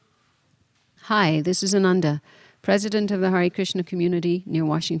Hi, this is Ananda, President of the Hare Krishna community near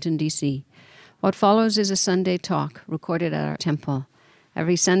Washington, D.C. What follows is a Sunday talk recorded at our temple.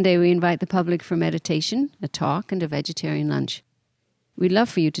 Every Sunday we invite the public for meditation, a talk, and a vegetarian lunch. We'd love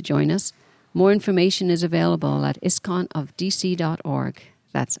for you to join us. More information is available at iskonofdc.org.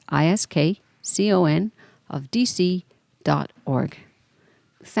 That's ISKCON of dc.org.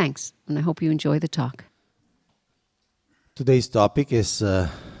 Thanks, and I hope you enjoy the talk. Today's topic is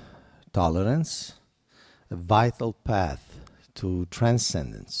tolerance, a vital path to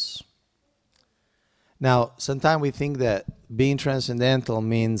transcendence. Now, sometimes we think that being transcendental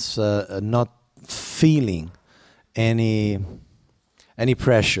means not feeling any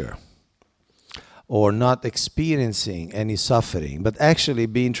pressure or not experiencing any suffering. But actually,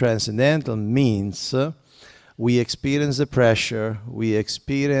 being transcendental means we experience the pressure, we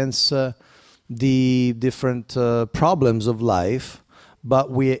experience the different problems of life,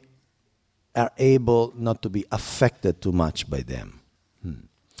 but we are able not to be affected too much by them.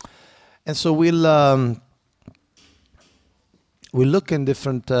 And so we'll look in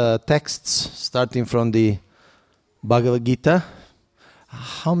different texts, starting from the Bhagavad Gita.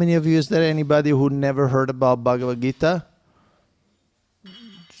 How many of you, is there anybody who never heard about Bhagavad Gita?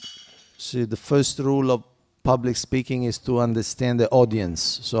 See, the first rule of public speaking is to understand the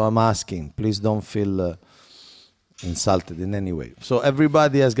audience. So I'm asking, please don't feel insulted in any way. So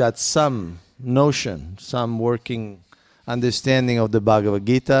everybody has got some notion, some working understanding of the Bhagavad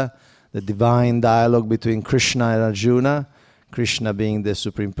Gita, the divine dialogue between Krishna and Arjuna, Krishna being the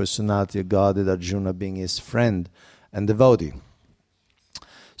Supreme Personality of God and Arjuna being his friend and devotee.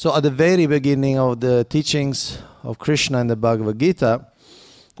 So at the very beginning of the teachings of Krishna in the Bhagavad Gita,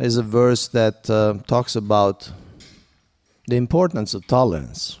 there's a verse that talks about the importance of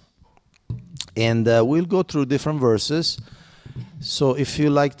tolerance. And we'll go through different verses. So if you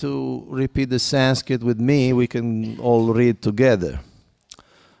like to repeat the Sanskrit with me, we can all read together.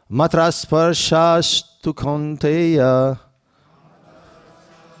 Matrasparshastu konteya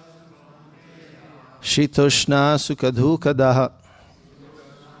Shitoshna sukadhukadaha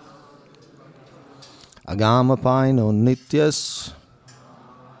Agamapaino nityas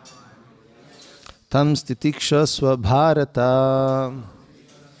Tam stitikshasva bharata.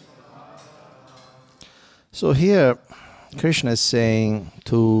 So here Krishna is saying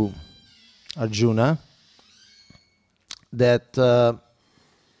to Arjuna that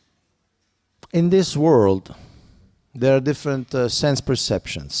in this world there are different sense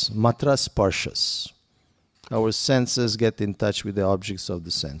perceptions, matras parshas. Our senses get in touch with the objects of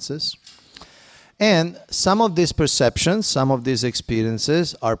the senses. And some of these perceptions, some of these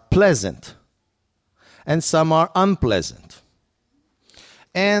experiences are pleasant and some are unpleasant.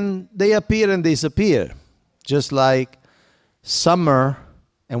 And they appear and disappear, just like summer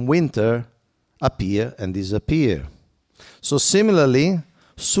and winter appear and disappear. So similarly,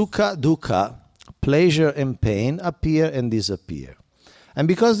 sukha, dukkha, pleasure and pain appear and disappear. And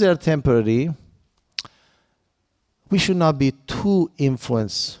because they are temporary, we should not be too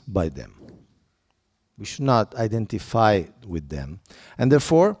influenced by them. We should not identify with them. And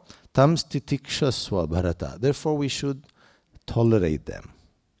therefore, tam stitikshasva bharata. Therefore, we should tolerate them.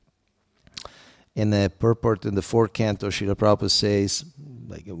 In a purport in the fourth canto, Srila Prabhupada says,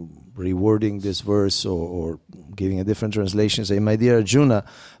 like rewording this verse or giving a different translation, say, my dear Arjuna,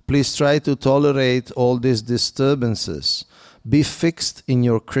 please try to tolerate all these disturbances. Be fixed in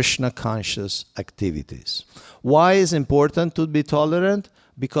your Krishna conscious activities. Why is it important to be tolerant?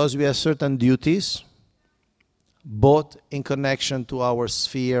 Because we have certain duties, both in connection to our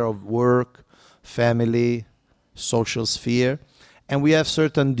sphere of work, family, social sphere, and we have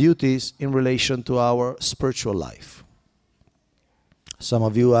certain duties in relation to our spiritual life. Some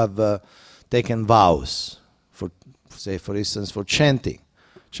of you have taken vows, for instance, for chanting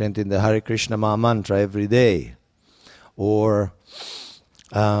the Hare Krishna Maha Mantra every day, or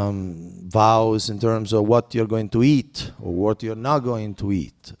vows in terms of what you're going to eat or what you're not going to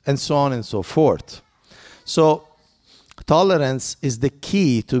eat, and so on and so forth. So tolerance is the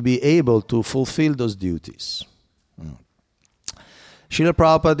key to be able to fulfill those duties. Srila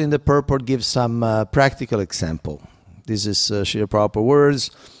Prabhupada in the purport gives some practical example. This is Srila Prabhupada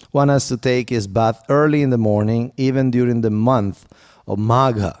words. One has to take his bath early in the morning, even during the month of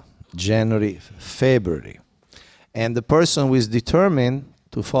Magha, January, February. And the person who is determined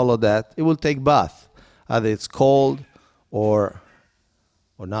to follow that, it will take bath, either it's cold or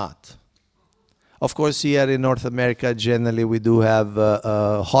not. Of course, here in North America, generally we do have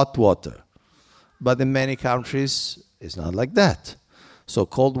hot water. But in many countries, it's not like that. So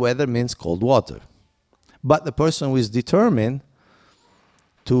cold weather means cold water. But the person who is determined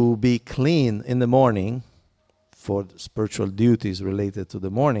to be clean in the morning for spiritual duties related to the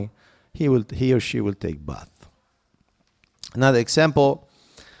morning, he or she will take bath. Another example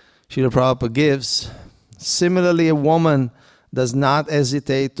Srila Prabhupada gives, similarly, a woman does not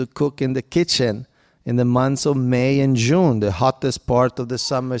hesitate to cook in the kitchen in the months of May and June, the hottest part of the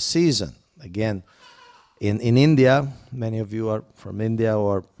summer season. Again, in India, many of you are from India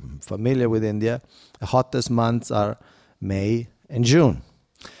or familiar with India, the hottest months are May and June.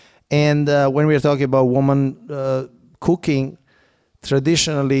 And when we're talking about woman cooking,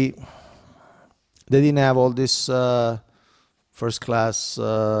 traditionally, they didn't have all this first-class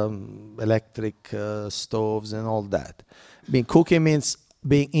electric stoves and all that. Cooking means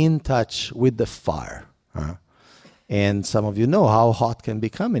being in touch with the fire. And some of you know how hot can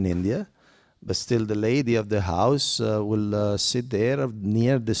become in India, but still the lady of the house will sit there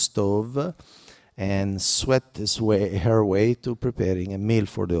near the stove and sweat her way to preparing a meal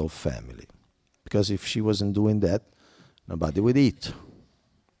for the whole family. Because if she wasn't doing that, nobody would eat.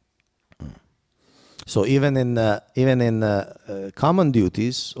 So even in common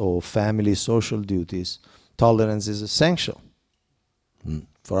duties or family social duties, tolerance is essential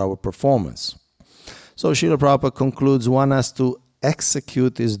for our performance. So Srila Prabhupada concludes, one has to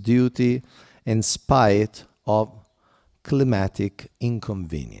execute his duty in spite of climatic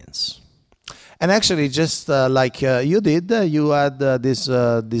inconvenience. And actually, just like you did, you had this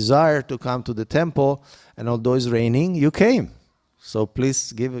desire to come to the temple, and although it's raining, you came. So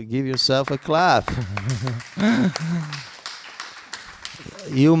please give yourself a clap.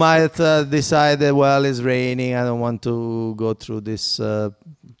 You might decide that, well, it's raining, I don't want to go through this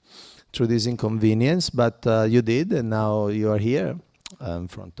inconvenience, but you did, and now you are here in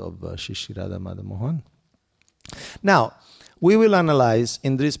front of Shri Radha Madhava Mohan. Now, we will analyze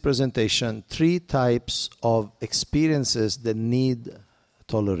in this presentation 3 types of experiences that need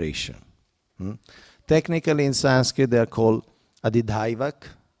toleration. Technically in Sanskrit they are called Adidhaivak,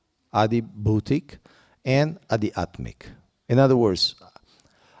 Adibhutik, and Adiatmik. In other words,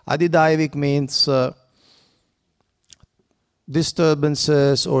 Adidhaivik means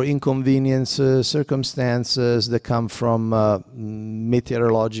disturbances or inconveniences, circumstances that come from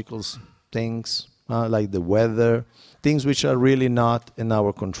meteorological things, like the weather, things which are really not in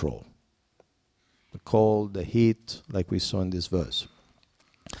our control. The cold, the heat, like we saw in this verse.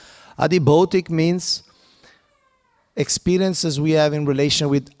 Adibhutik means experiences we have in relation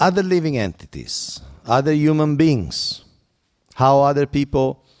with other living entities, other human beings, how other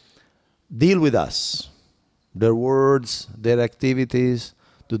people deal with us, their words, their activities.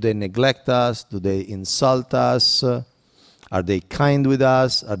 Do they neglect us? Do they insult us? Are they kind with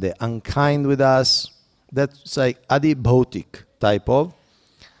us? Are they unkind with us? That's like adibhutik type of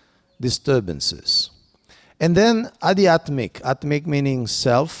disturbances. And then adiatmik, atmik meaning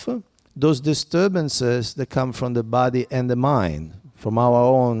self, those disturbances that come from the body and the mind, from our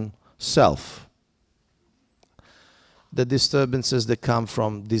own self. The disturbances that come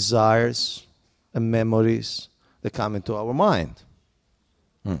from desires and memories that come into our mind.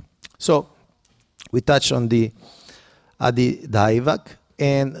 So, we touch on the Adidhaivak,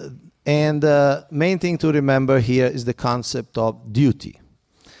 and the main thing to remember here is the concept of duty.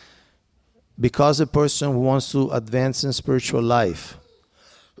 Because a person who wants to advance in spiritual life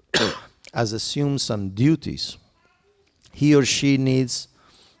has assumed some duties, he or she needs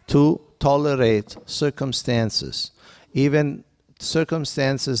to tolerate circumstances, even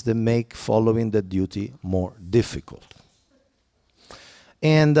circumstances that make following the duty more difficult.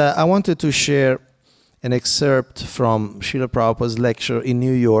 And I wanted to share an excerpt from Srila Prabhupada's lecture in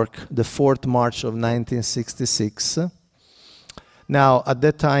New York, the 4th March of 1966. Now, at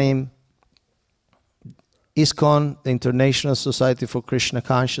that time, ISKCON, the International Society for Krishna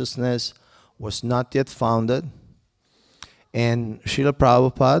Consciousness, was not yet founded. And Srila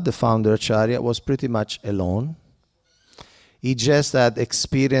Prabhupada, the founder Acharya, was pretty much alone. He just had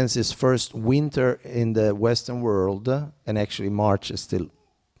experienced his first winter in the Western world, and actually March is still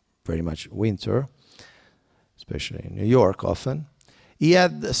very much winter, especially in New York often. He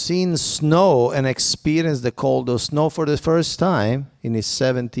had seen snow and experienced the cold of snow for the first time in his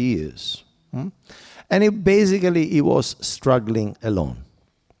 70 years. And he was struggling alone.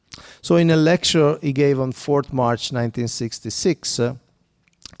 So in a lecture he gave on 4th March 1966,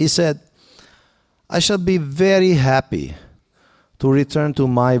 he said, "I shall be very happy to return to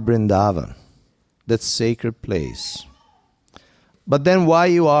my Vrindavan, that sacred place. But then why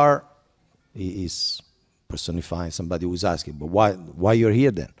you are," he is personifying somebody who is asking, "But why you're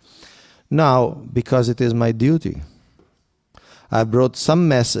here then?" "Now, because it is my duty. I brought some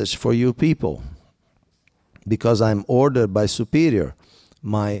message for you people, because I'm ordered by superior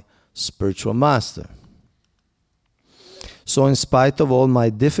my spiritual master. So in spite of all my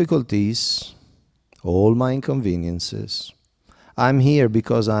difficulties, all my inconveniences, I'm here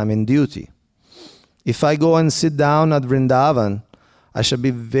because I'm in duty. If I go and sit down at Vrindavan, I shall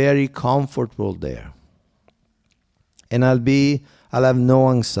be very comfortable there. And I'll have no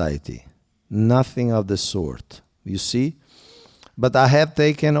anxiety, nothing of the sort. You see? But I have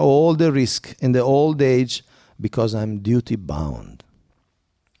taken all the risk in the old age because I'm duty bound.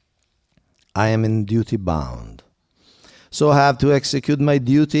 I am in duty bound. So I have to execute my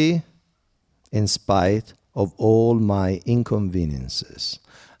duty in spite of all my inconveniences.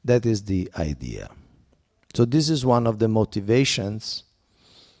 That is the idea. So this is one of the motivations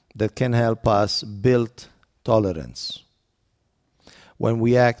that can help us build tolerance. When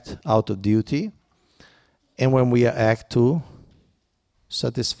we act out of duty and when we act to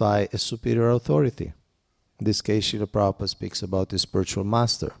satisfy a superior authority. In this case, Srila Prabhupada speaks about his spiritual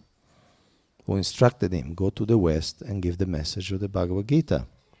master who instructed him, go to the West and give the message of the Bhagavad Gita.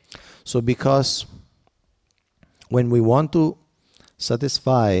 So because when we want to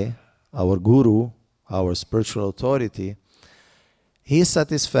satisfy our guru, our spiritual authority, his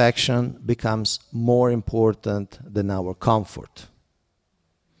satisfaction becomes more important than our comfort.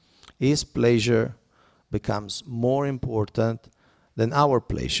 His pleasure becomes more important than our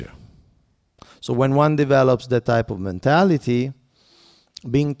pleasure. So when one develops that type of mentality,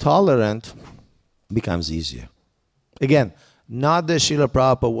 being tolerant becomes easier. Again, not that Srila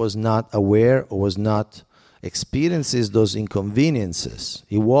Prabhupada was not aware or was not experiencing those inconveniences.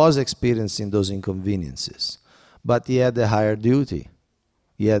 He was experiencing those inconveniences. But he had a higher duty.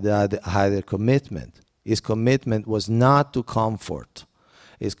 He had a higher commitment. His commitment was not to comfort.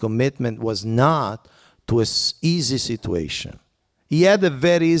 His commitment was not to an easy situation. He had a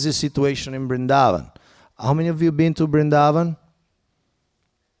very easy situation in Vrindavan. How many of you been to Vrindavan?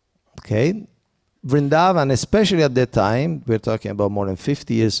 Okay. Vrindavan, especially at that time, we're talking about more than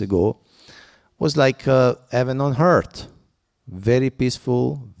 50 years ago, was like heaven on earth. Very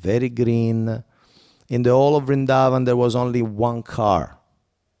peaceful, very green. In the whole of Vrindavan, there was only one car,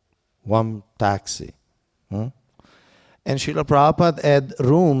 one taxi. And Srila Prabhupada had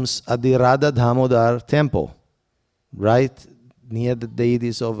rooms at the Radha Damodar temple, right near the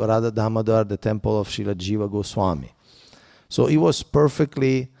deities of Radha Damodar, the temple of Srila Jiva Goswami. So he was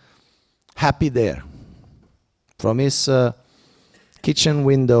perfectly happy there. From his kitchen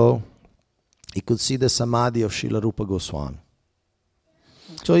window, he could see the samadhi of Srila Rupa Goswami.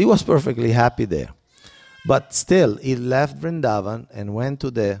 So he was perfectly happy there. But still, he left Vrindavan and went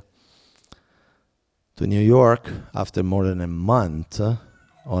to New York after more than a month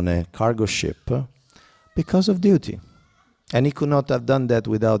on a cargo ship because of duty. And he could not have done that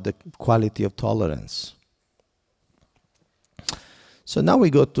without the quality of tolerance. So now we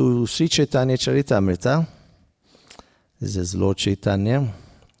go to Sri Chaitanya Charitamrita. This is Lord Chaitanya.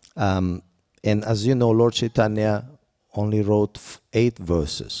 And as you know, Lord Chaitanya only wrote 8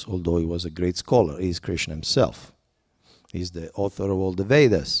 verses, although he was a great scholar. He is Krishna himself. He is the author of all the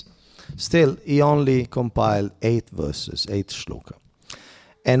Vedas. Still, he only compiled 8 verses, 8 shloka.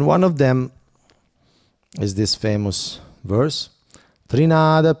 And one of them is this famous verse,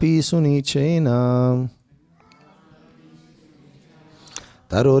 Trinadapi sunichena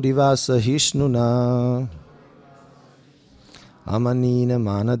tarorivasa hishnuna amanina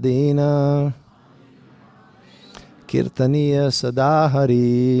manadena kirtaniya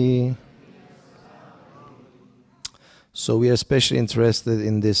sadahari. So we are especially interested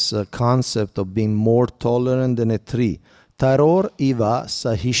in this concept of being more tolerant than a tree. Taror iva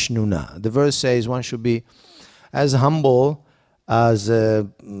sahishnuna. The verse says one should be as humble as a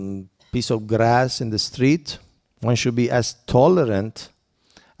piece of grass in the street. One should be as tolerant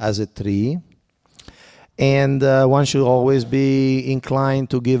as a tree. And one should always be inclined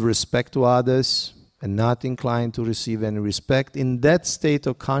to give respect to others and not inclined to receive any respect. In that state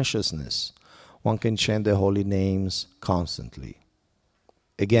of consciousness, one can chant the holy names constantly.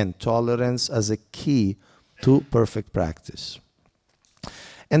 Again, tolerance as a key to perfect practice.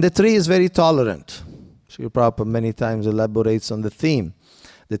 And the tree is very tolerant. Srila Prabhupada many times elaborates on the theme.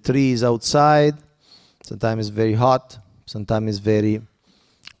 The tree is outside, sometimes it's very hot, sometimes it's very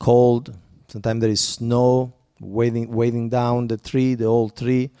cold, sometimes there is snow weighing down the tree, the old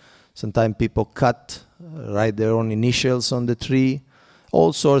tree. Sometimes people write their own initials on the tree.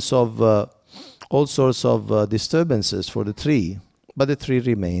 All sorts of disturbances for the tree, but the tree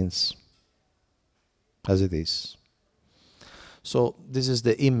remains as it is. So this is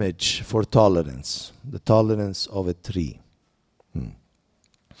the image for tolerance, the tolerance of a tree.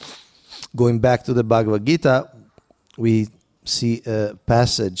 Going back to the Bhagavad Gita, we see a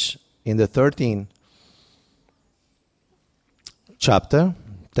passage in the 13th chapter,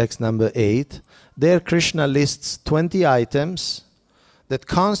 text number 8. There Krishna lists 20 items that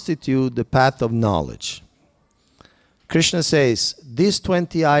constitute the path of knowledge. Krishna says, these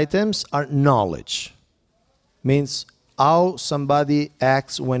 20 items are knowledge. Means how somebody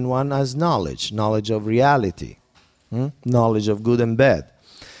acts when one has knowledge. Knowledge of reality. Knowledge of good and bad.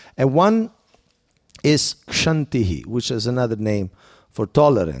 And one is kshantihi, which is another name for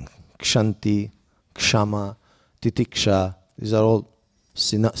tolerance. Kshanti, kshama, titiksha. These are all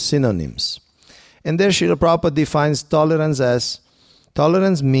synonyms. And there Srila Prabhupada defines tolerance as,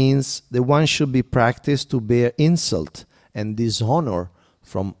 tolerance means that one should be practiced to bear insult and dishonor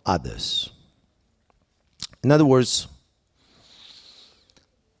from others. In other words,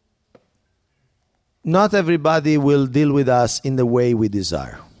 not everybody will deal with us in the way we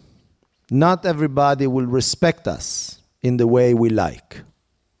desire. Not everybody will respect us in the way we like.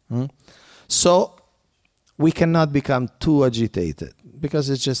 So we cannot become too agitated because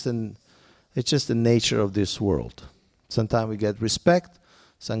it's just the nature of this world. Sometimes we get respect,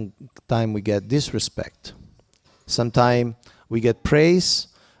 sometimes we get disrespect. Sometimes we get praise,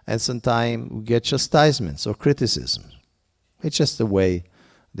 and sometimes we get chastisements or criticism. It's just the way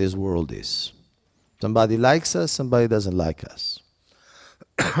this world is. Somebody likes us, somebody doesn't like us.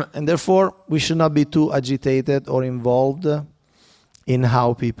 And therefore, we should not be too agitated or involved in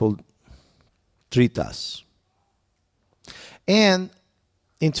how people treat us. And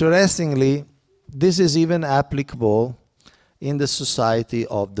interestingly, this is even applicable in the society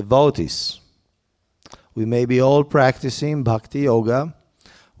of devotees. We may be all practicing bhakti yoga.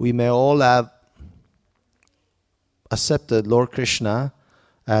 We may all have accepted Lord Krishna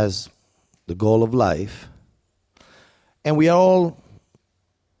as the goal of life. And we are all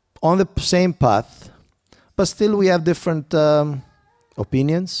on the same path, but still we have different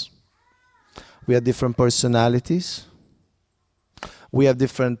opinions. We have different personalities. We have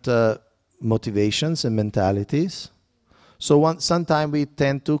different motivations and mentalities. So sometimes we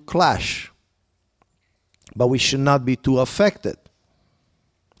tend to clash. But we should not be too affected.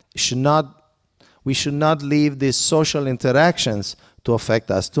 We should not leave these social interactions to affect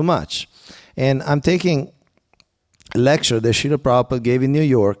us too much. And I'm taking a lecture that Srila Prabhupada gave in New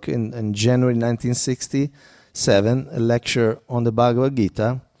York in January 1967, a lecture on the Bhagavad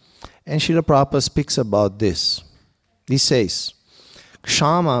Gita. And Srila Prabhupada speaks about this. He says,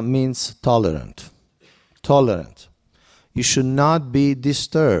 Kshama means tolerant. Tolerant. You should not be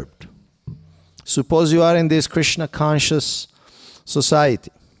disturbed. Suppose you are in this Krishna conscious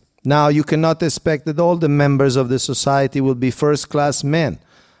society. Now you cannot expect that all the members of the society will be first class men.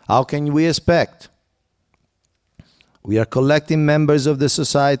 How can we expect? We are collecting members of the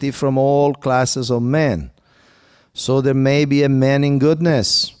society from all classes of men. So there may be a man in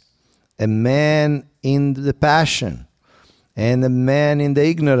goodness, a man in the passion, and a man in the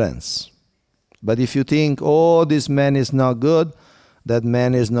ignorance. But if you think, oh, this man is not good, that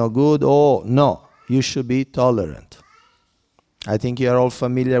man is not good, oh, no, you should be tolerant. I think you are all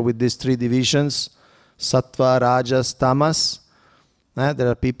familiar with these three divisions, Sattva, Rajas, Tamas. There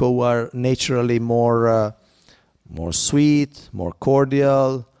are people who are naturally more sweet, more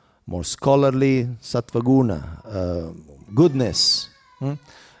cordial, more scholarly, Sattva Guna, goodness.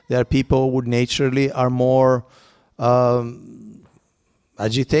 There are people who naturally are more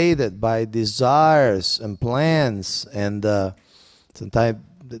agitated by desires and plans, and sometimes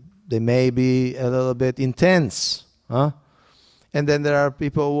they may be a little bit intense. And then there are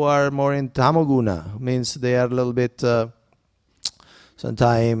people who are more in Tamoguna, means they are a little bit,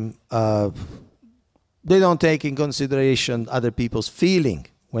 sometimes they don't take in consideration other people's feeling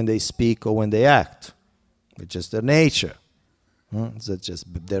when they speak or when they act. It's just their nature. It's just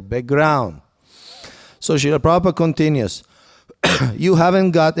their background. So Srila Prabhupada continues, you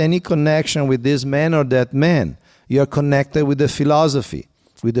haven't got any connection with this man or that man. You are connected with the philosophy,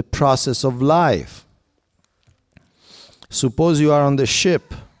 with the process of life. Suppose you are on the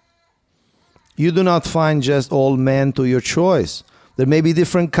ship. You do not find just all men to your choice. There may be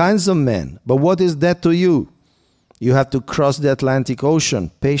different kinds of men, but what is that to you? You have to cross the Atlantic Ocean.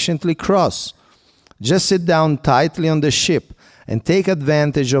 Patiently cross. Just sit down tightly on the ship and take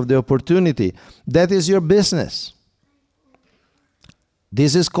advantage of the opportunity. That is your business.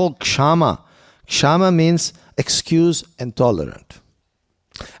 This is called kshama. Kshama means excuse and tolerant.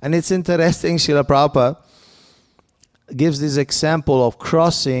 And it's interesting, Srila Prabhupada gives this example of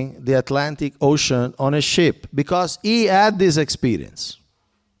crossing the Atlantic Ocean on a ship because he had this experience.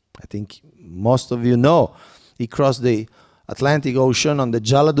 I think most of you know he crossed the Atlantic Ocean on the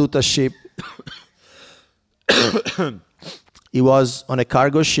Jaladuta ship He was on a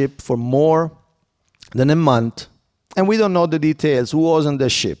cargo ship for more than a month, and we don't know the details. Who was on the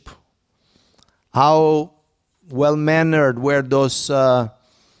ship? How well-mannered were those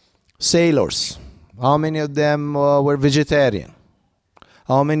sailors? How many of them were vegetarian?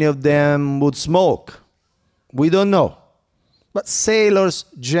 How many of them would smoke? We don't know. But sailors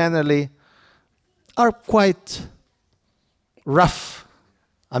generally are quite rough.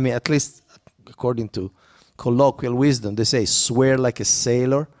 I mean, at least according to colloquial wisdom, they say swear like a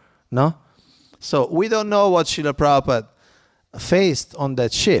sailor, no? So we don't know what Srila Prabhupada faced on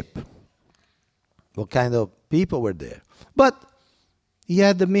that ship, what kind of people were there. But he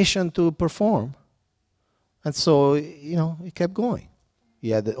had the mission to perform. And so, he kept going. He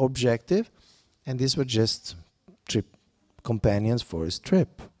had the objective, and these were just trip companions for his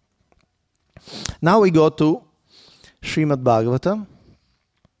trip. Now we go to Srimad Bhagavatam,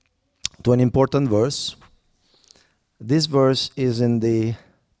 to an important verse. This verse is in the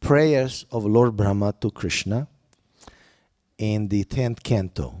prayers of Lord Brahma to Krishna in the 10th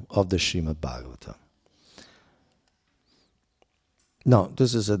canto of the Srimad Bhagavatam. No,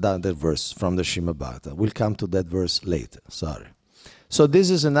 this is another verse from the Srimad Bhagavatam. We'll come to that verse later. Sorry. So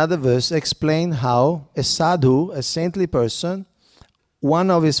this is another verse explain how a sadhu, a saintly person, one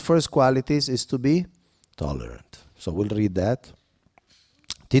of his first qualities is to be tolerant. So we'll read that.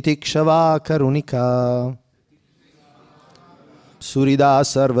 Titikshava karunika surida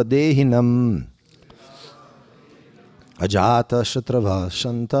sarvadehinam ajata shatrava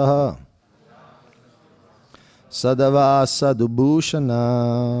shantaha sadava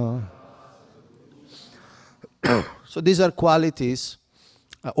sadubhushana. So these are qualities,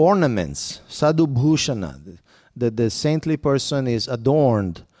 ornaments, sadubhushana. The saintly person is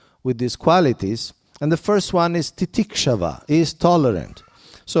adorned with these qualities. And the first one is titikshava, is tolerant.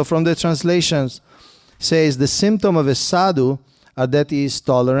 So from the translations, says the symptom of a sadhu are that he is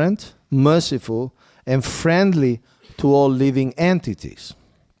tolerant, merciful, and friendly to all living entities.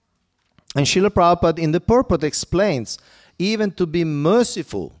 And Srila Prabhupada in the purport explains, even to be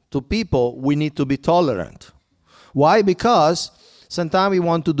merciful to people, we need to be tolerant. Why? Because sometimes we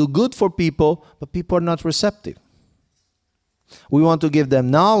want to do good for people, but people are not receptive. We want to give them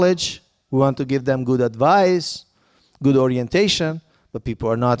knowledge, we want to give them good advice, good orientation, but people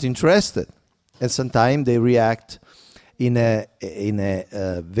are not interested. And sometimes they react in a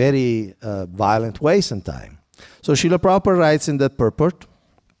very violent way sometimes. So Srila Prabhupada writes in that purport,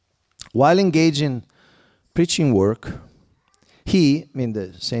 while engaged in preaching work, he,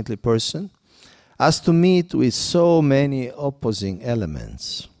 the saintly person, has to meet with so many opposing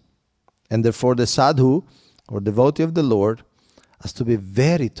elements. And therefore the sadhu, or devotee of the Lord, has to be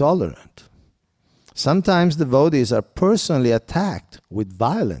very tolerant. Sometimes devotees are personally attacked with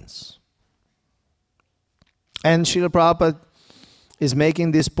violence. And Srila Prabhupada is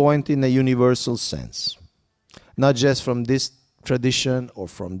making this point in a universal sense. Not just from this tradition or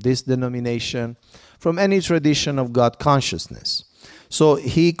from this denomination, from any tradition of God consciousness. So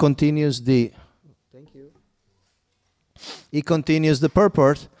he continues the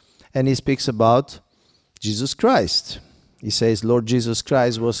purport, and he speaks about Jesus Christ. He says, Lord Jesus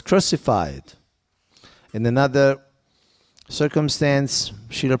Christ was crucified. In another circumstance,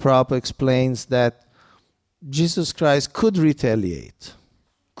 Srila Prabhupada explains that Jesus Christ could retaliate,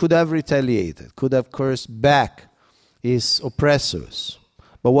 could have retaliated, could have cursed back his oppressors.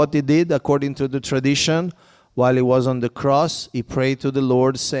 But what he did, according to the tradition, while he was on the cross, he prayed to the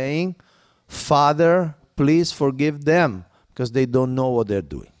Lord saying, Father, please forgive them, because they don't know what they're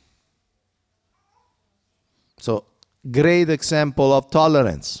doing. So, great example of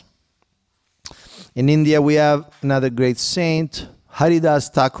tolerance. In India, we have another great saint, Haridas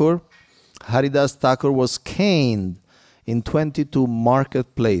Thakur. Haridas Thakur was caned in 22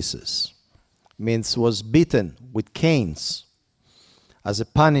 marketplaces. Means was beaten with canes as a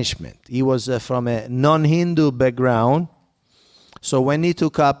punishment. He was from a non-Hindu background. So when he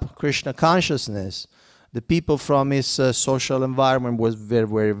took up Krishna consciousness, the people from his social environment was very,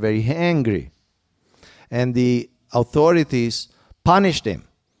 very, very angry. And the authorities punished him.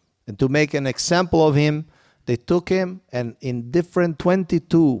 And to make an example of him, they took him and in different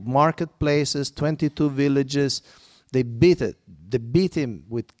 22 marketplaces, 22 villages, they beat him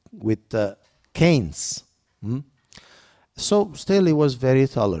with canes. So still he was very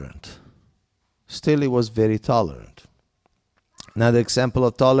tolerant. Another example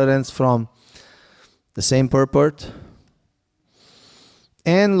of tolerance from the same purport.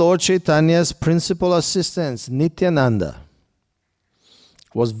 And Lord Chaitanya's principal assistant, Nityananda,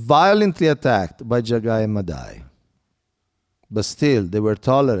 was violently attacked by Jagai and Madai. But still, they were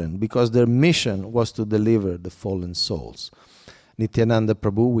tolerant because their mission was to deliver the fallen souls. Nityananda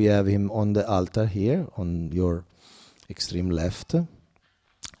Prabhu, we have him on the altar here, on your extreme left.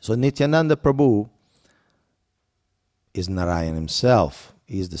 So Nityananda Prabhu is Narayan himself.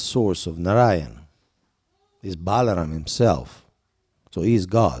 He is the source of Narayan. He is Balaram himself. So he is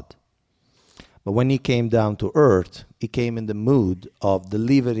God. But when he came down to earth, he came in the mood of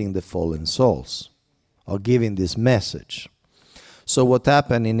delivering the fallen souls, or giving this message. So what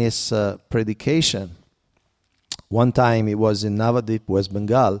happened in his predication, one time he was in Navadip, West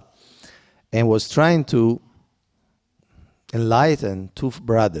Bengal, and was trying to enlighten two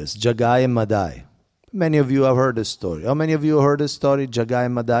brothers, Jagai and Madai. Many of you have heard the story. How many of you heard the story, Jagai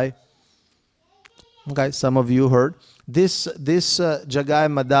and Madai? Okay, some of you heard. This Jagai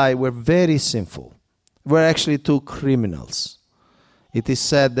and Madai were very sinful. Were actually two criminals. It is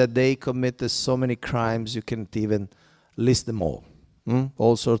said that they committed so many crimes you can't even list them all.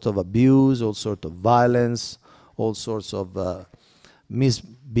 All sorts of abuse, all sorts of violence, all sorts of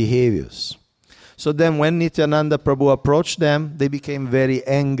misbehaviors. So then when Nityananda Prabhu approached them, they became very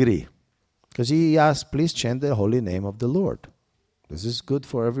angry. Because he asked, please chant the holy name of the Lord. This is good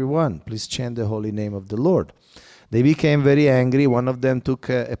for everyone. Please chant the holy name of the Lord. They became very angry. One of them took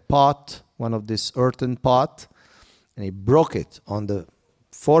a pot, one of this earthen pot, and he broke it on the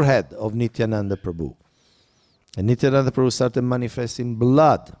forehead of Nityananda Prabhu. And Nityananda Prabhu started manifesting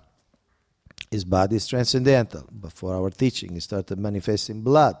blood. His body is transcendental, but for our teaching, he started manifesting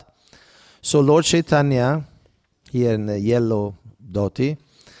blood. So Lord Chaitanya, here in the yellow dhoti,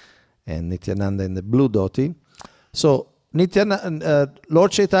 and Nityananda in the blue dhoti. So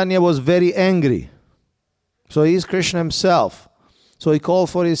Lord Chaitanya was very angry. So he is Krishna himself. So he called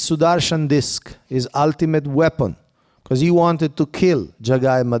for his Sudarshan disc, his ultimate weapon, because he wanted to kill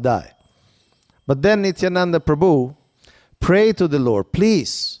Jagai Madai. But then Nityananda Prabhu prayed to the Lord,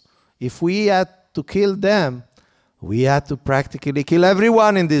 please, if we had to kill them, we had to practically kill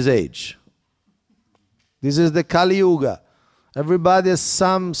everyone in this age. This is the Kali Yuga. Everybody has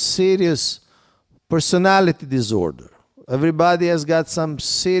some serious personality disorder. Everybody has got some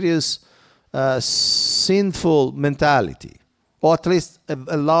serious sinful mentality, or at least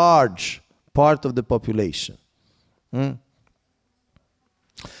a large part of the population.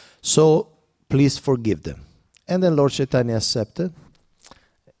 So please forgive them. And then Lord Chaitanya accepted.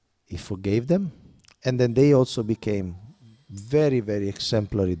 He forgave them. And then they also became very, very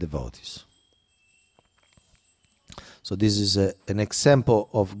exemplary devotees. So this is an example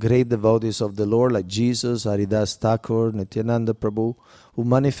of great devotees of the Lord, like Jesus, Haridas Thakur, Nityananda Prabhu, who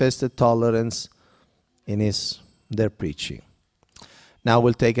manifested tolerance in their preaching. Now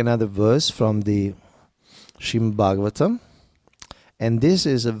we'll take another verse from the Srimad Bhagavatam. And this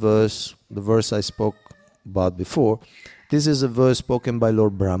is a verse, the verse I spoke about before. This is a verse spoken by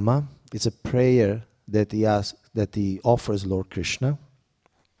Lord Brahma. It's a prayer that he offers Lord Krishna.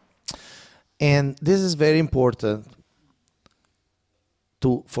 And this is very important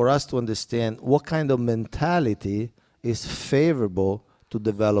for us to understand what kind of mentality is favorable to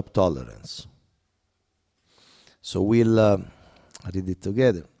develop tolerance. So we'll read it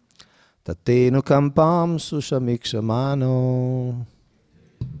together. Tatenu kampam sushamikṣamano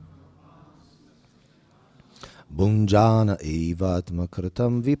Bhunjana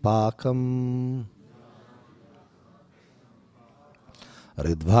evatmakritam vipakam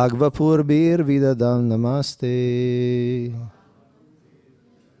Ridbhagva purbir vidadam namaste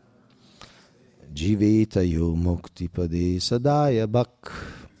Jivita yo mukti pade sadaya bak.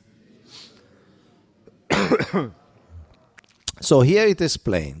 So here it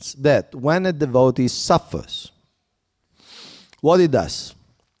explains that when a devotee suffers, what he does,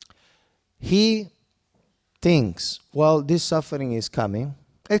 he thinks, well, this suffering is coming.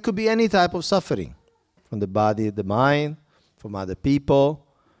 It could be any type of suffering, from the body, the mind, from other people,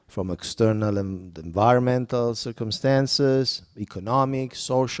 from external and environmental circumstances, economic,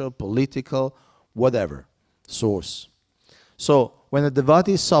 social, political, whatever source. So when a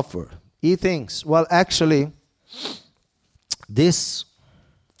devotee suffers, he thinks, well, actually, this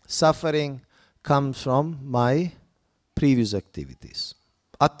suffering comes from my previous activities.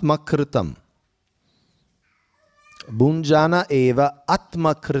 Atmakritam. Bhunjana eva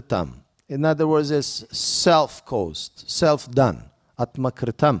atmakritam. In other words, it's self-caused, self-done.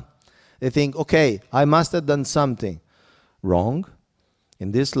 Atmakritam. They think, okay, I must have done something wrong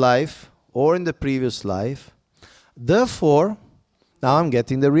in this life or in the previous life. Therefore, now I'm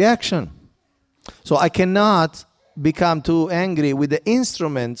getting the reaction. So I cannot become too angry with the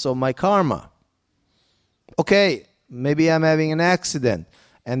instruments of my karma. Okay, maybe I'm having an accident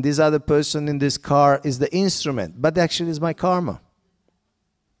and this other person in this car is the instrument, but actually it's my karma.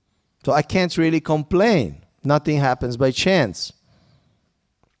 So I can't really complain. Nothing happens by chance.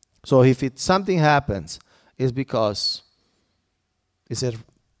 So if something happens, it's because it's a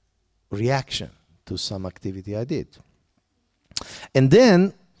reaction to some activity I did. And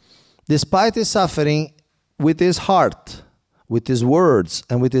then, despite his suffering, with his heart, with his words,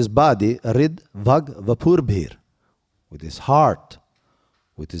 and with his body, rid vag vapurbhir, with his heart,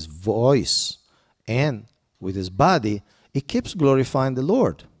 with his voice, and with his body, he keeps glorifying the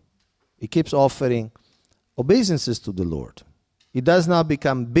Lord. He keeps offering obeisances to the Lord. He does not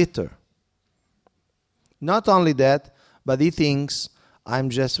become bitter. Not only that, but he thinks, I'm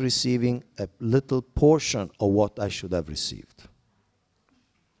just receiving a little portion of what I should have received.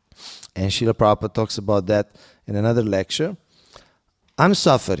 And Srila Prabhupada talks about that in another lecture. I'm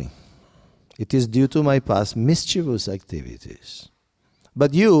suffering. It is due to my past mischievous activities.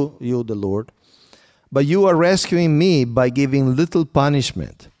 But you, the Lord, but you are rescuing me by giving little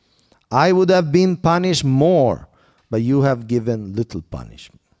punishment. I would have been punished more, but you have given little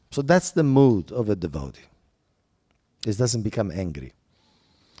punishment. So that's the mood of a devotee. It doesn't become angry.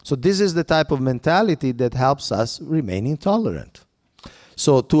 So this is the type of mentality that helps us remaining tolerant.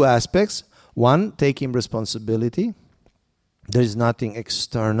 So 2 aspects. 1, taking responsibility. There is nothing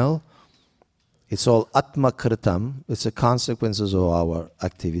external. It's all atma kritam. It's the consequences of our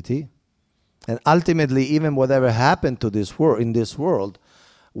activity. And ultimately, even whatever happened to this world, in this world,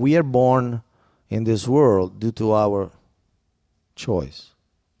 we are born in this world due to our choice.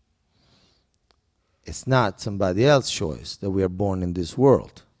 It's not somebody else's choice that we are born in this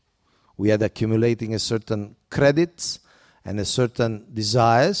world. We are accumulating a certain credits and a certain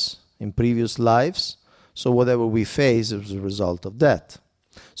desires in previous lives. So whatever we face is a result of that.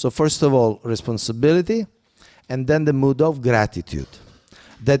 So first of all, responsibility, and then the mood of gratitude.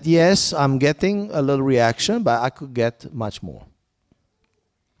 That yes, I'm getting a little reaction, but I could get much more.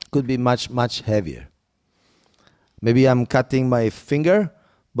 Could be much, much heavier. Maybe I'm cutting my finger,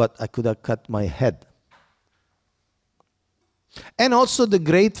 but I could have cut my head. And also the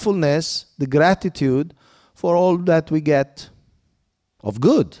gratefulness, the gratitude for all that we get of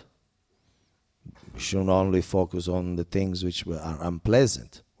good. We shouldn't only focus on the things which are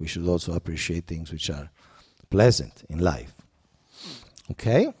unpleasant. We should also appreciate things which are pleasant in life.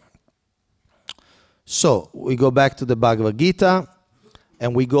 Okay? So, we go back to the Bhagavad Gita,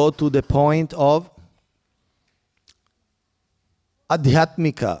 and we go to the point of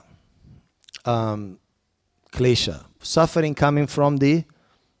adhyatmika klesha, suffering coming from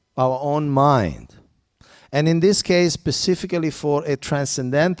our own mind. And in this case, specifically for a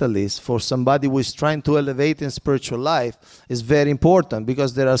transcendentalist, for somebody who is trying to elevate in spiritual life, is very important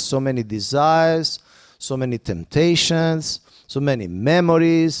because there are so many desires, so many temptations, so many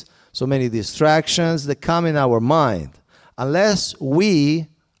memories, so many distractions that come in our mind. Unless we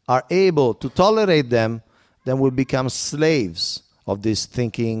are able to tolerate them, then we'll become slaves of this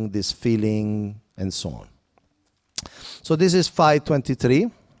thinking, this feeling, and so on. So this is 523.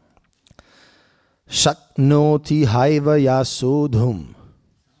 Shaknoti haiva yasodhum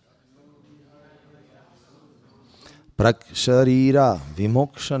praksharira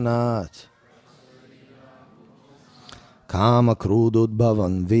vimokshanat kama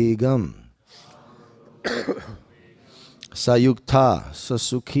krudodbhavan vegam sayukta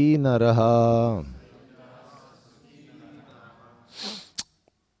sasukhi naraha.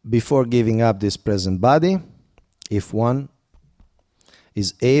 Before giving up this present body, if one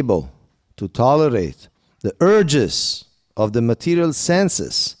is able to tolerate the urges of the material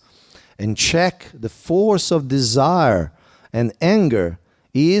senses and check the force of desire and anger,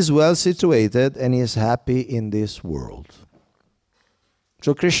 he is well situated and he is happy in this world.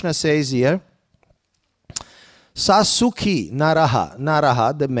 So Krishna says here, Sasukhi naraha.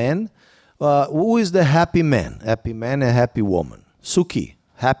 Naraha, the man. Who is the happy man? Happy man and happy woman. Sukhi,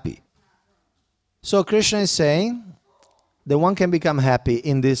 happy. So Krishna is saying that one can become happy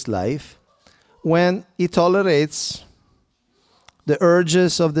in this life when he tolerates the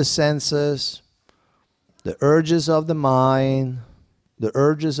urges of the senses, the urges of the mind, the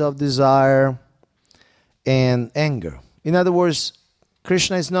urges of desire, and anger. In other words,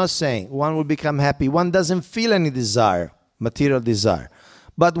 Krishna is not saying one will become happy. One doesn't feel any desire, material desire.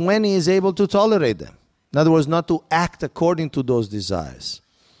 But when he is able to tolerate them. In other words, not to act according to those desires.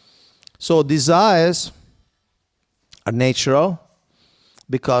 So desires are natural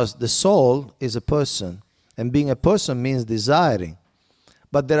because the soul is a person. And being a person means desiring.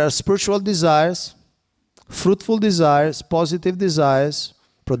 But there are spiritual desires, fruitful desires, positive desires,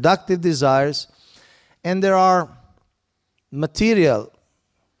 productive desires, and there are material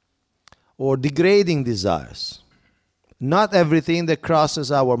or degrading desires. Not everything that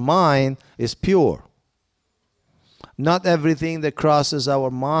crosses our mind is pure. Not everything that crosses our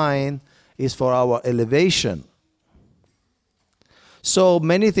mind is for our elevation. So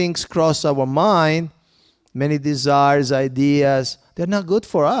many things cross our mind, many desires, ideas, they're not good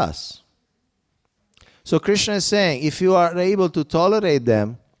for us. So Krishna is saying, if you are able to tolerate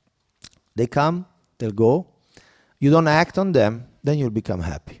them, they come, they'll go. You don't act on them, then you'll become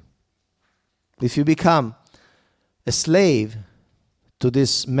happy. If you become a slave to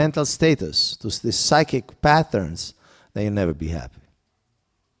this mental status, to these psychic patterns, then you'll never be happy.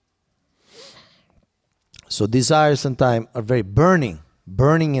 So desires sometimes are very burning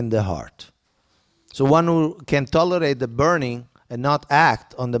in the heart. So one who can tolerate the burning and not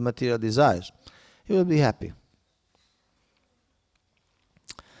act on the material desires, he will be happy.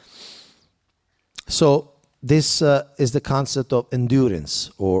 So this is the concept of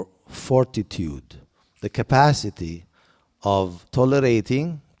endurance or fortitude, the capacity of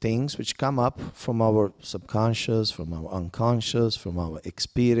tolerating things which come up from our subconscious, from our unconscious, from our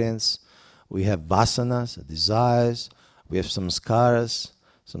experience. We have vasanas, desires. We have samskaras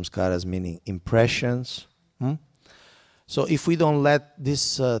meaning impressions. So if we don't let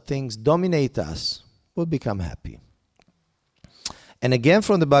these things dominate us, we'll become happy. And again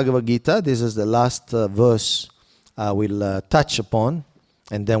from the Bhagavad Gita, this is the last verse I will touch upon,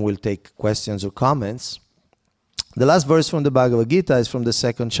 and then we'll take questions or comments. The last verse from the Bhagavad Gita is from the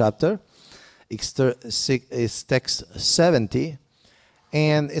second chapter. It's text 70,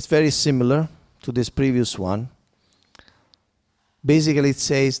 and it's very similar to this previous one. Basically, it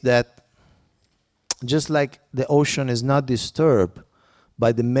says that just like the ocean is not disturbed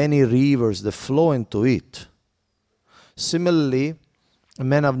by the many rivers that flow into it, similarly, a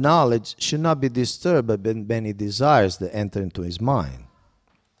man of knowledge should not be disturbed by many desires that enter into his mind.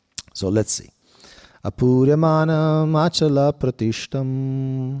 So let's see. Apuryamana machala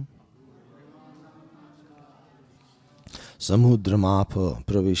pratishtam samudramapa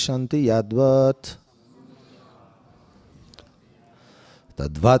pravishanti yadvat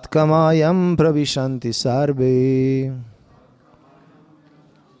tadvat kamayam pravishanti sarve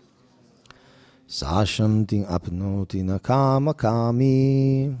sashanti apnoti nakama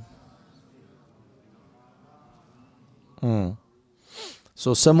kami.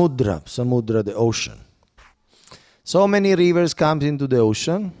 So samudra, the ocean. So many rivers come into the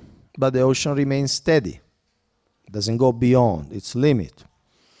ocean, but the ocean remains steady. It doesn't go beyond its limit.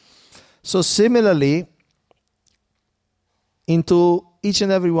 So similarly, into each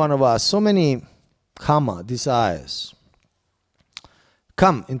and every one of us, so many kama, desires,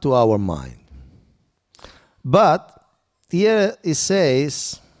 come into our mind. But here it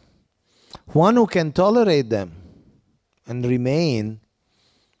says, one who can tolerate them and remain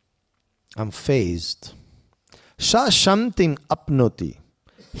unfazed. Sa shantim apnoti.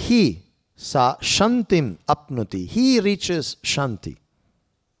 He, sa shantim apnoti. He reaches shanti.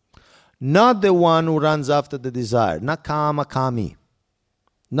 Not the one who runs after the desire. Not kama kami.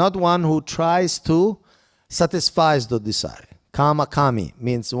 Not one who tries to satisfy the desire. Kama kami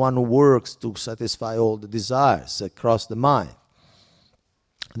means one who works to satisfy all the desires across the mind.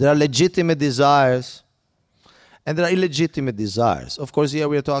 There are legitimate desires and there are illegitimate desires. Of course, here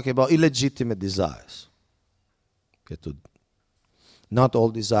we are talking about illegitimate desires. Not all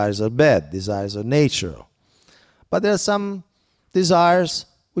desires are bad. Desires are natural. But there are some desires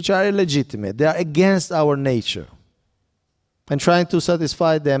which are illegitimate. They are against our nature. And trying to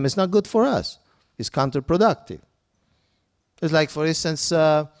satisfy them is not good for us. It's counterproductive. It's like, for instance,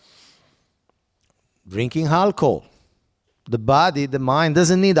 drinking alcohol. The body, the mind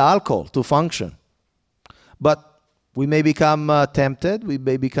doesn't need alcohol to function. But we may become tempted, we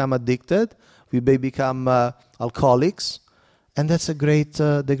may become addicted, we may become alcoholics, and that's a great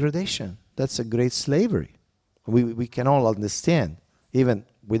degradation. That's a great slavery. We can all understand, even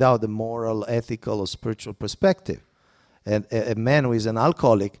without the moral, ethical, or spiritual perspective. And a man who is an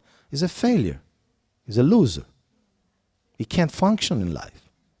alcoholic is a failure. He's a loser. He can't function in life.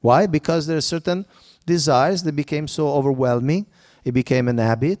 Why? Because there are certain desires that became so overwhelming, it became an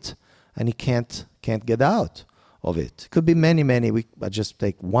habit, and he can't get out of it. It could be many. I just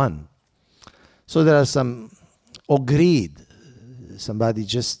take one. So there are some, or greed. Somebody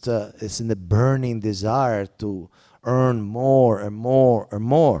just is in the burning desire to earn more and more and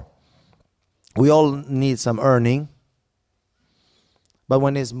more. We all need some earning. But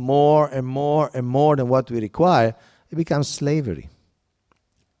when it's more and more and more than what we require, it becomes slavery.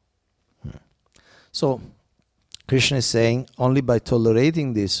 So Krishna is saying, only by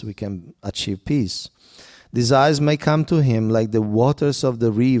tolerating this we can achieve peace. Desires may come to him like the waters of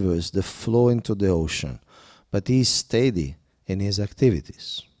the rivers that flow into the ocean, but he is steady in his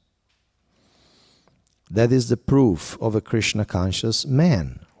activities. That is the proof of a Krishna conscious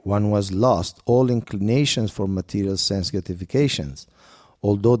man. One who has lost all inclinations for material sense gratifications,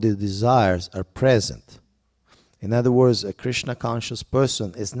 although the desires are present. In other words, a Krishna conscious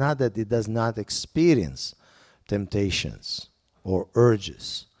person is not that he does not experience temptations or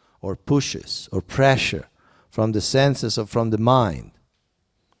urges or pushes or pressure from the senses or from the mind.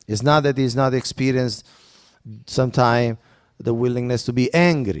 It's not that he's not experienced sometimes the willingness to be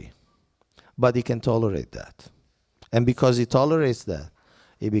angry, but he can tolerate that. And because he tolerates that,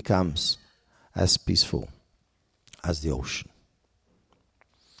 he becomes as peaceful as the ocean.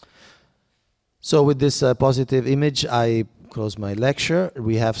 So with this positive image, I close my lecture.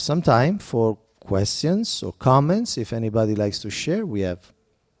 We have some time for questions or comments. If anybody likes to share, we have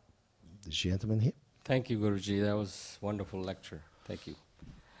the gentleman here. Thank you, Guruji. That was a wonderful lecture. Thank you.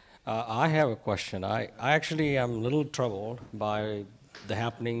 I have a question. I actually am a little troubled by the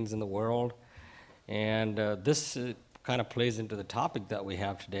happenings in the world, and this kind of plays into the topic that we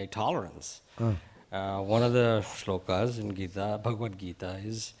have today, tolerance. One of the shlokas in Gita, Bhagavad Gita,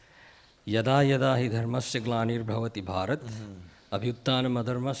 is Yada yada hi dharmasya glanir bhavati bharat abhyuttanam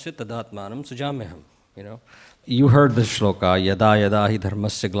adharmasya tadatmanam sujamyaham. You heard the shloka, Yada yada hi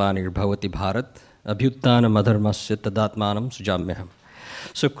dharmasya glanir bhavati bharat abhyuttanam adharmasya tadatmanam sujamyaham.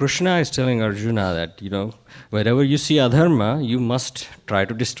 So Krishna is telling Arjuna that, wherever you see adharma, you must try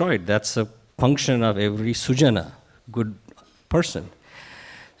to destroy it. That's a function of every sujana, good person.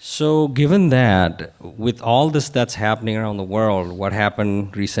 So given that, with all this that's happening around the world, what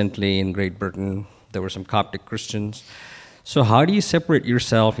happened recently in Great Britain, there were some Coptic Christians. So how do you separate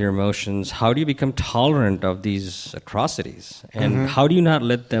yourself, your emotions? How do you become tolerant of these atrocities? And how do you not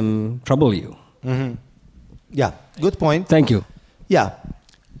let them trouble you? Yeah, good point. Thank you. Yeah,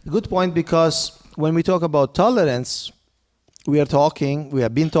 good point, because when we talk about tolerance, we have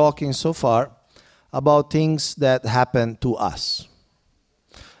been talking so far about things that happen to us.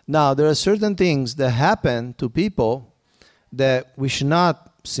 Now, there are certain things that happen to people that we should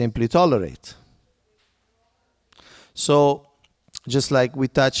not simply tolerate. So, just like we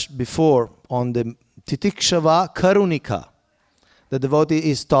touched before on the titikshava karunika, the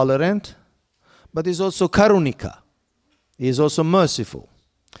devotee is tolerant, but is also karunika. He is also merciful.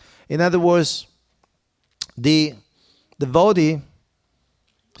 In other words, the devotee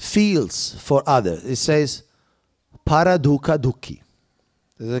feels for others. It says, paradukha dukhi.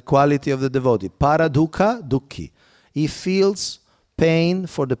 The quality of the devotee. Paradukha dukhi. He feels pain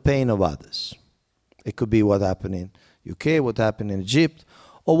for the pain of others. It could be what happened in UK, what happened in Egypt,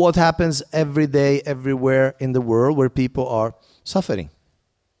 or what happens every day, everywhere in the world where people are suffering.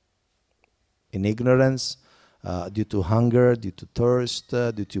 In ignorance, due to hunger, due to thirst,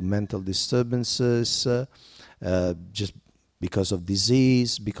 due to mental disturbances, just because of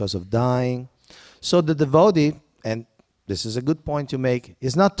disease, because of dying. So the devotee, and this is a good point to make,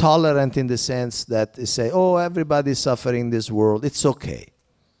 is not tolerant in the sense that they say, oh, everybody's suffering in this world, it's okay.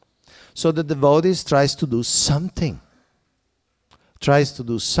 So the devotee tries to do something.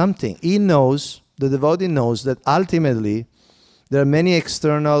 He knows, the devotee knows that ultimately there are many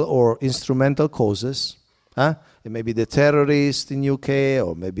external or instrumental causes. It may be the terrorist in UK,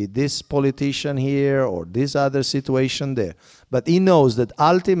 or maybe this politician here, or this other situation there. But he knows that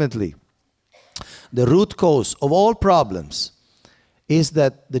ultimately the root cause of all problems is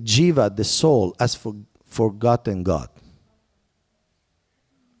that the jiva, the soul, has forgotten God,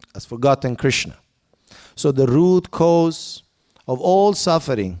 has forgotten Krishna. So the root cause of all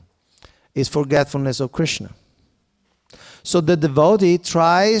suffering is forgetfulness of Krishna. So the devotee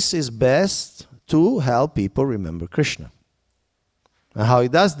tries his best to help people remember Krishna. And how he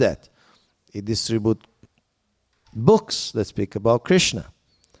does that? He distributes books that speak about Krishna.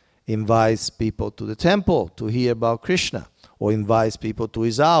 Invites people to the temple to hear about Krishna, or invites people to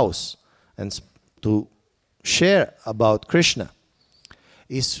his house and to share about Krishna.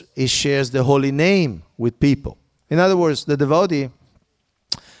 He shares the holy name with people. In other words, the devotee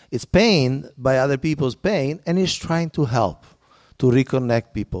is pained by other people's pain, and is trying to help to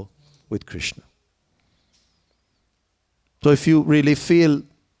reconnect people with Krishna. So if you really feel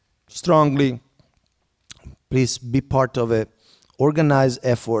strongly, please be part of an organized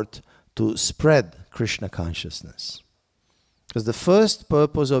effort to spread Krishna consciousness. Because the first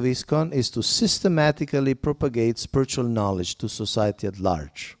purpose of ISKCON is to systematically propagate spiritual knowledge to society at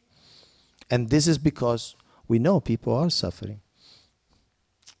large. And this is because we know people are suffering.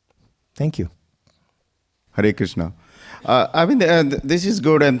 Thank you. Hare Krishna. This is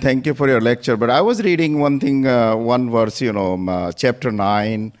good, and thank you for your lecture. But I was reading one thing, one verse, chapter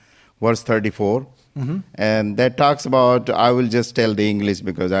 9, verse 34. And that talks about, I will just tell the English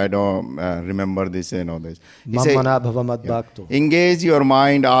because I don't remember this, this. He say, Mamana bhavamad bhakto. engage your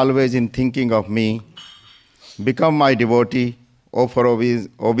mind always in thinking of me, become my devotee, offer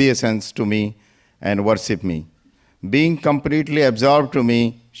obeisance to me, and worship me. Being completely absorbed to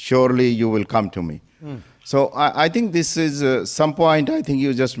me, surely you will come to me. So I think this is some point, I think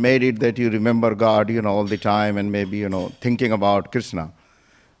you just made it that you remember God, all the time and maybe, thinking about Krishna.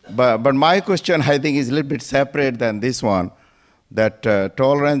 But my question, I think, is a little bit separate than this one, that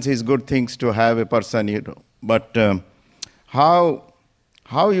tolerance is good things to have a person, but how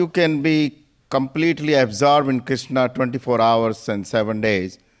you can be completely absorbed in Krishna 24 hours and 7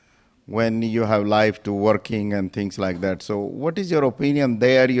 days when you have life to working and things like that. So what is your opinion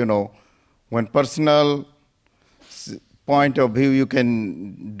there, when personal point of view, you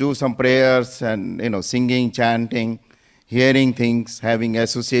can do some prayers and, singing, chanting, hearing things, having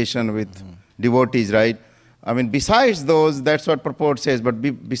association with devotees, right? I mean, besides those, that's what purport says. But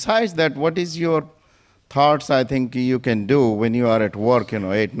besides that, what is your thoughts, I think, you can do when you are at work,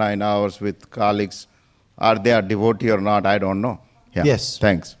 8-9 hours with colleagues? Are they a devotee or not? I don't know. Yeah. Yes.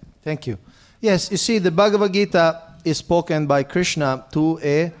 Thanks. Thank you. Yes, you see, the Bhagavad Gita is spoken by Krishna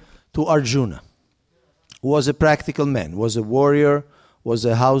to Arjuna, who was a practical man, was a warrior, was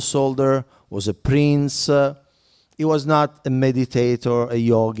a householder, was a prince. He was not a meditator, a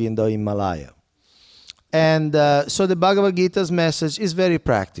yogi in the Himalaya. And so the Bhagavad Gita's message is very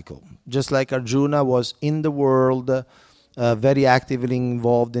practical. Just like Arjuna was in the world, very actively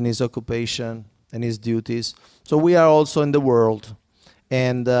involved in his occupation and his duties. So we are also in the world.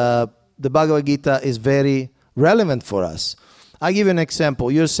 And the Bhagavad Gita is very relevant for us. I'll give you an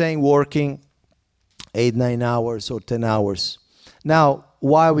example. You're saying working 8-9 hours or 10 hours. Now,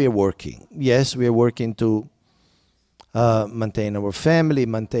 why we are working? Yes, we are working to maintain our family,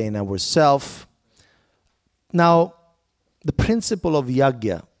 maintain ourselves. Now, the principle of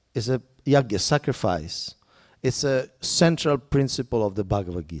yajna is a yajna, sacrifice. It's a central principle of the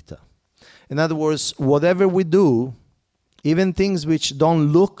Bhagavad Gita. In other words, whatever we do, even things which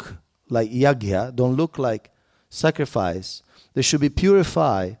don't look like yajna, don't look like sacrifice, they should be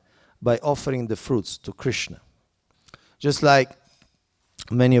purified by offering the fruits to Krishna. Just like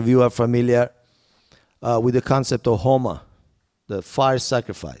many of you are familiar with the concept of Homa, the fire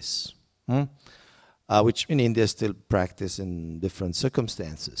sacrifice, which in India is still practiced in different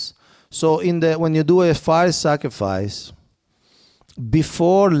circumstances. So when you do a fire sacrifice,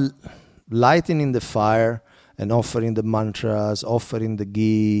 before lighting the fire and offering the mantras, offering the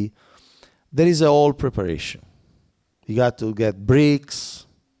ghee, there is a whole preparation. You got to get bricks,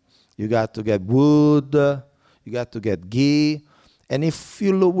 you got to get wood, you got to get ghee. And if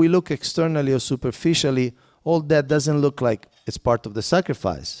we look externally or superficially, all that doesn't look like it's part of the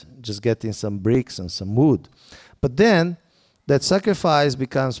sacrifice, just getting some bricks and some wood. But then that sacrifice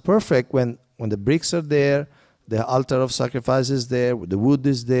becomes perfect when the bricks are there, the altar of sacrifice is there, the wood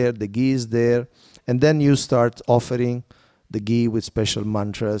is there, the ghee is there, and then you start offering the ghee with special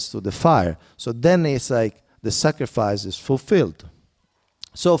mantras to the fire. So then it's like the sacrifice is fulfilled.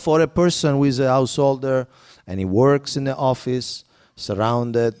 So for a person who is a householder and he works in the office,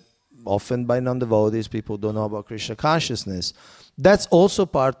 surrounded often by non-devotees, people don't know about Krishna consciousness, that's also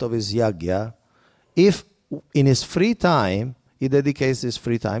part of his yajna. If in his free time, he dedicates his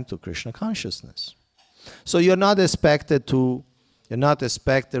free time to Krishna consciousness. So you're not expected,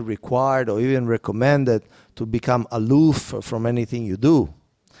 required, or even recommended to become aloof from anything you do.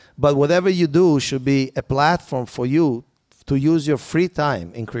 But whatever you do should be a platform for you to use your free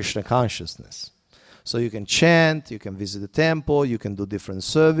time in Krishna consciousness. So you can chant, you can visit the temple, you can do different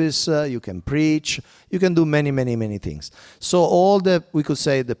service, you can preach, you can do many, many, many things. So all we could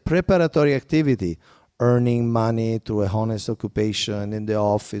say, the preparatory activity, earning money through a honest occupation in the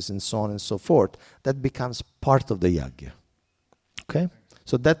office and so on and so forth, that becomes part of the yajna. Okay?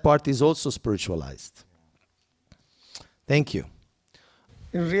 So that part is also spiritualized. Thank you.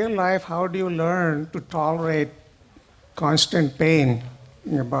 In real life, how do you learn to tolerate constant pain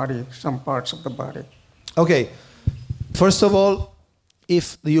in your body, some parts of the body? Okay. First of all,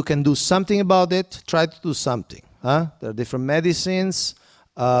 if you can do something about it, try to do something. There are different medicines.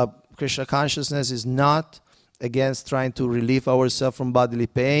 Krishna consciousness is not against trying to relieve ourselves from bodily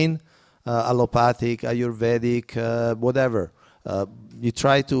pain, allopathic, Ayurvedic, whatever. You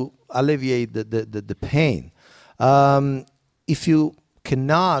try to alleviate the pain. If you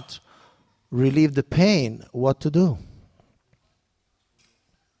cannot relieve the pain, what to do?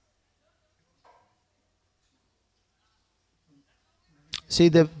 See,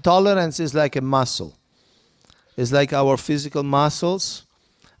 the tolerance is like a muscle. It's like our physical muscles.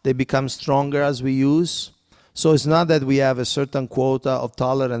 they become stronger as we use. So it's not that we have a certain quota of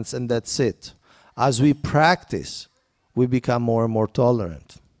tolerance and that's it. As we practice, we become more and more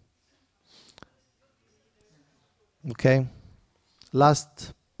tolerant. Okay?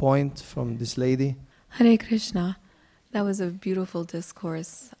 Last point from this lady. Hare Krishna. That was a beautiful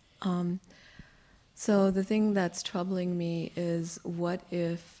discourse. So the thing that's troubling me is, what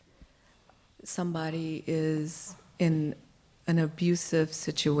if somebody is in an abusive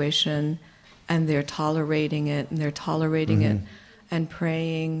situation and they're tolerating it and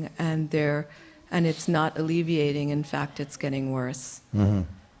praying and it's not alleviating, in fact it's getting worse.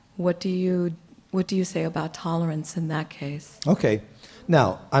 What do you say about tolerance in that case? Okay.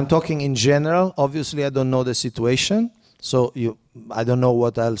 Now, I'm talking in general. Obviously, I don't know the situation, so I don't know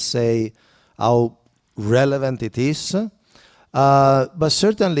what I'll say, how relevant it is. But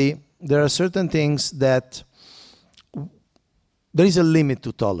certainly, there are certain things that there is a limit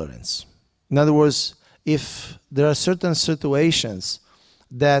to tolerance. In other words, if there are certain situations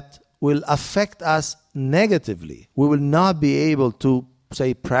that will affect us negatively, we will not be able to,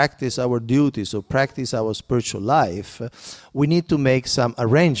 say, practice our duties or practice our spiritual life. We need to make some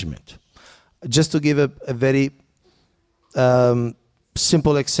arrangement. Just to give a very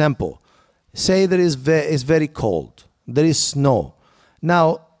simple example. Say it's very cold. There is snow.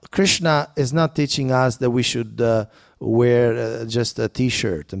 Now, Krishna is not teaching us that we should wear just a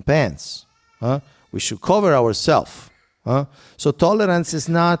t-shirt and pants. We should cover ourselves. So tolerance is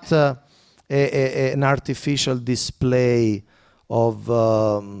not an artificial display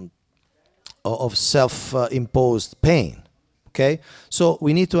of self-imposed pain. Okay? So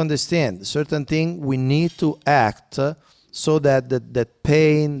we need to understand certain thing. We need to act so that that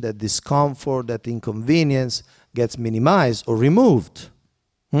pain, that discomfort, that inconvenience gets minimized or removed.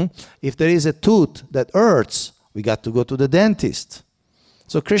 If there is a tooth that hurts, we got to go to the dentist.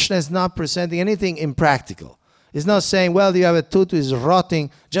 So Krishna is not presenting anything impractical. He's not saying, well, you have a tooth is rotting,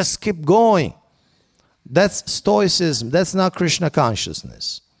 just keep going. That's stoicism. That's not Krishna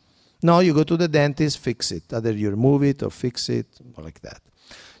consciousness. No, you go to the dentist, fix it. Either you remove it or fix it, or like that.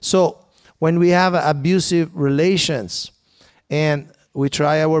 So when we have abusive relations and we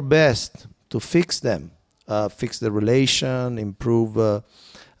try our best to fix them, fix the relation, improve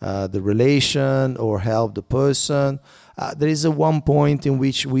the relation, or help the person, there is a one point in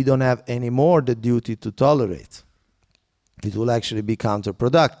which we don't have anymore the duty to tolerate. It will actually be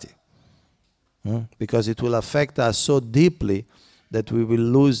counterproductive. Because it will affect us so deeply that we will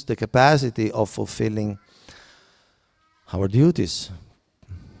lose the capacity of fulfilling our duties.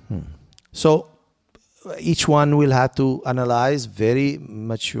 So each one will have to analyze very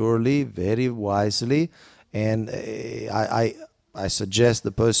maturely, very wisely, and I suggest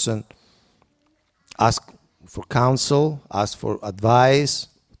the person ask for counsel, ask for advice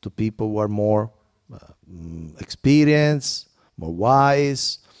to people who are more experienced, more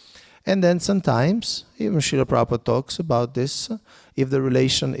wise. And then sometimes, even Srila Prabhupada talks about this, if the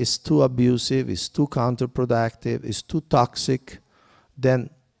relation is too abusive, is too counterproductive, is too toxic, then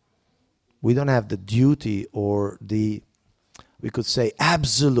we don't have the duty or the, we could say,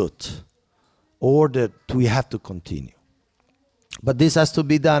 absolute order that we have to continue. But this has to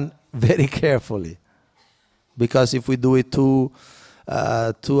be done very carefully, because if we do it too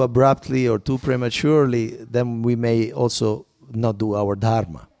abruptly or too prematurely, then we may also not do our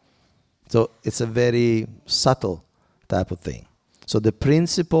dharma. So it's a very subtle type of thing. So the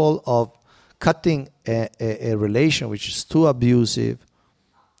principle of cutting a relation which is too abusive,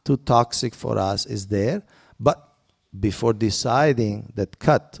 too toxic for us is there. But before deciding that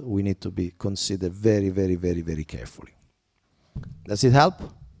cut, we need to be considered very, very, very, very carefully. Does it help?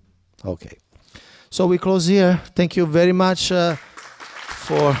 Okay. So we close here. Thank you very much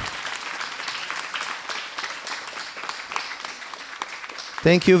for...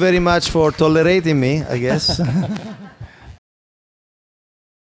 Thank you very much for tolerating me, I guess.